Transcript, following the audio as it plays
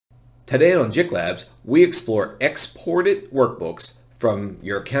Today on JiK Labs, we explore exported workbooks from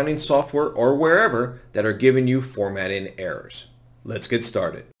your accounting software or wherever that are giving you formatting errors. Let's get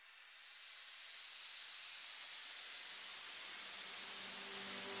started.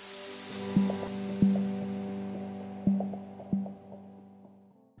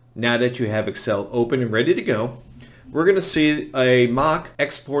 Now that you have Excel open and ready to go, we're going to see a mock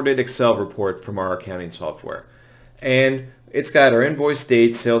exported Excel report from our accounting software. And it's got our invoice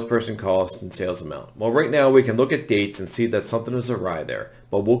dates, salesperson cost, and sales amount. Well, right now we can look at dates and see that something was awry there,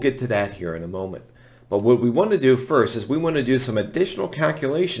 but we'll get to that here in a moment. But what we want to do first is we want to do some additional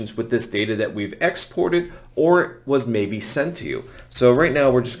calculations with this data that we've exported or was maybe sent to you. So right now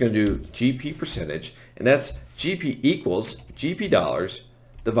we're just going to do GP percentage, and that's GP equals GP dollars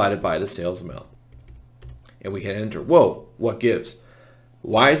divided by the sales amount. And we hit enter. Whoa, what gives?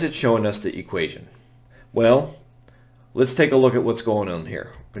 Why is it showing us the equation? Well, let's take a look at what's going on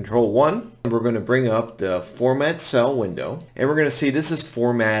here. Control 1, we're going to bring up the format cell window, and we're going to see this is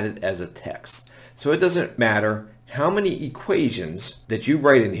formatted as a text. So it doesn't matter how many equations that you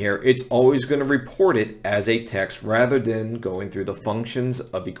write in here, it's always going to report it as a text rather than going through the functions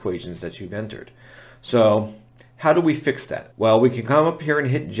of equations that you've entered. So how do we fix that? Well, we can come up here and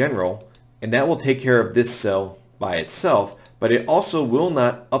hit General, and that will take care of this cell by itself, but it also will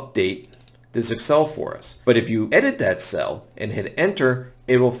not update this Excel for us. But if you edit that cell and hit enter,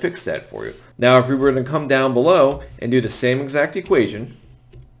 it will fix that for you. Now, if we were to come down below and do the same exact equation,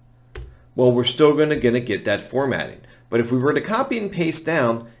 well, we're still going to get that formatting. But if we were to copy and paste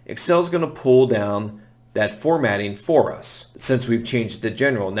down, Excel's going to pull down that formatting for us. Since we've changed it to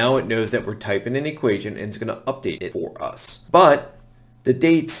general, now it knows that we're typing an equation and it's going to update it for us. But the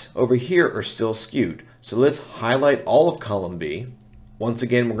dates over here are still skewed. So let's highlight all of column B. Once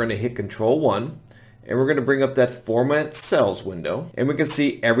again, we're going to hit Control 1, and we're going to bring up that Format Cells window, and we can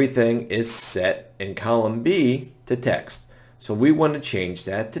see everything is set in column B to text. So we want to change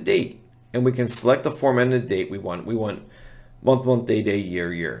that to date, and we can select the format and the date we want. We want month, day,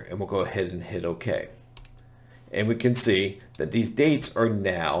 year, and we'll go ahead and hit OK. And we can see that these dates are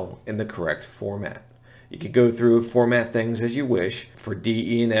now in the correct format. You can go through format things as you wish. For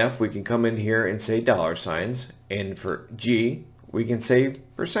D, E, and F, we can come in here and say dollar signs, and for G, we can say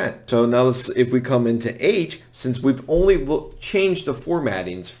percent. So now if we come into H, since we've only changed the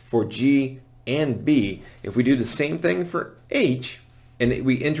formattings for G and B, if we do the same thing for H and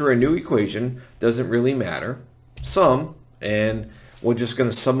we enter a new equation, doesn't really matter, sum, and we're just going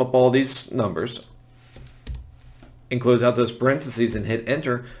to sum up all these numbers and close out those parentheses and hit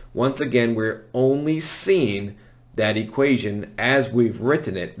enter. Once again, we're only seeing that equation as we've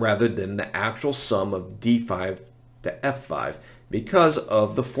written it rather than the actual sum of D5 to F5 because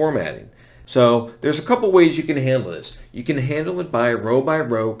of the formatting. So there's a couple ways you can handle this. You can handle it by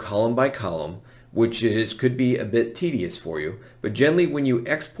row, column by column, which could be a bit tedious for you. But generally when you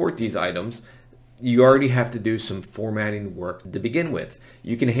export these items, you already have to do some formatting work to begin with.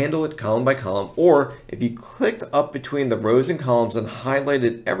 You can handle it column by column, or if you clicked up between the rows and columns and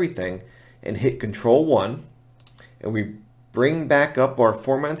highlighted everything and hit Control 1, and we bring back up our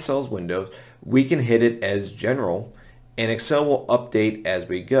Format Cells window, we can hit it as General, and Excel will update as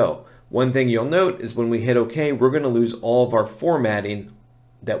we go. One thing you'll note is when we hit OK, we're going to lose all of our formatting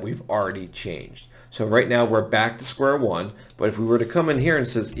that we've already changed. So right now we're back to square one, but if we were to come in here and it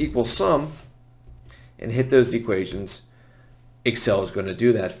says equal sum and hit those equations, Excel is going to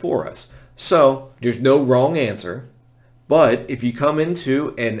do that for us. So there's no wrong answer, but if you come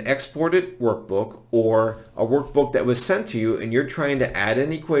into an exported workbook or a workbook that was sent to you and you're trying to add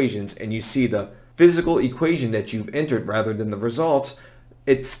in equations and you see the physical equation that you've entered rather than the results,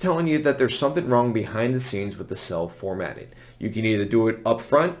 it's telling you that there's something wrong behind the scenes with the cell formatting. You can either do it up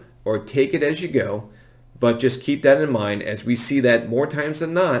front or take it as you go, but just keep that in mind as we see that more times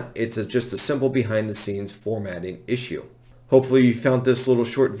than not, it's just a simple behind the scenes formatting issue. Hopefully you found this little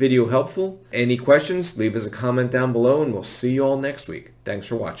short video helpful. Any questions, leave us a comment down below and we'll see you all next week. Thanks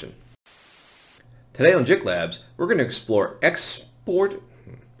for watching. Today on JiK Labs, we're going to explore export